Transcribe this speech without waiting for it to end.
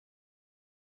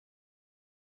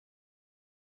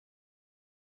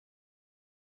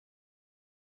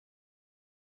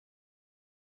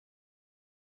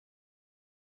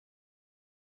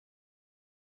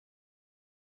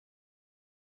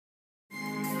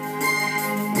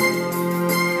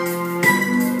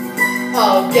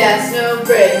All gas, no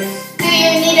brakes. Do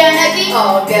you need a nookie?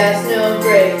 All gas, no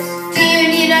brakes. Do you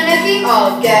need a nookie?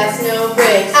 All gas, no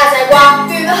brakes. As I walk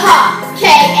through the hall,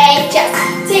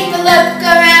 KHS, take a look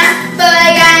around, but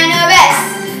I got no rest.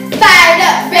 Fired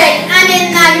up, ready, I'm in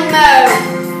like mode.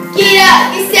 Get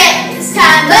up, get set, it's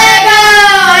time to let go.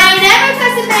 I ain't never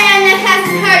cussed a man that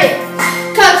hasn't heard it.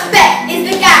 Coach Beck is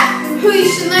the guy from who you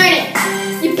should learn it.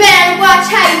 You better watch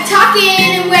how you talking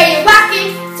and where you're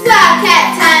walking. It's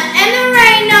Wildcat time and there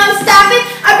ain't no stopping.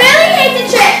 I really hate the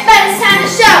trick, but it's time to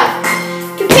show.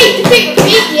 Compete, compete,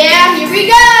 compete, yeah, here we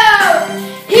go.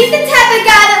 He's the type of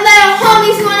guy that little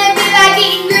homies wanna be like,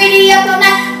 eating greedy up all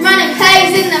night, running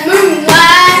plays in the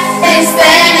moonlight. And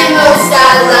spending most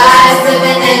our lives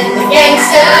living in the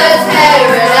gangsta's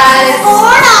paradise.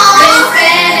 And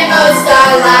spending most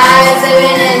our lives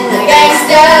living in the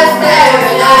gangsta's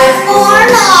paradise.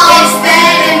 And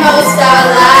spending most our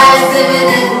lives living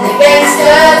in the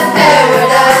gangsta's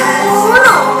paradise.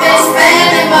 And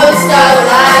spending most our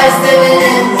lives living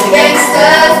in the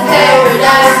gangsta's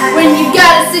paradise. When you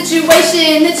got a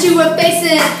situation that you were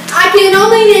facing, I can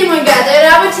only name one guy that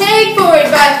I would take for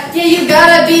advice. Yeah, you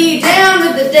gotta be down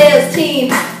with the Dale's team.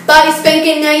 Body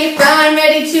spanking, now you're fine,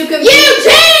 ready to compete.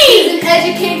 Eugene! He's an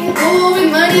educated fool with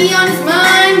money on his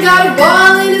mind. Got a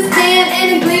ball in his hand and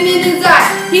a gleam in his eye.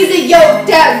 He's a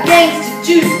yoked out gangster,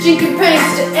 juice drinking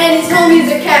prankster, and his homies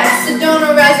are cats, so don't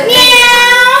arouse it.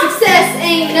 Meow! Success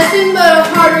ain't nothing but a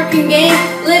hard-working game.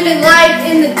 Living life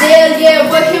in the Dale, yeah,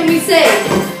 what can we say?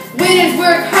 Winners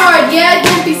work hard, yeah,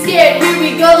 don't be scared. Here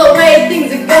we go, the way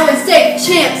things are going. State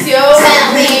champs,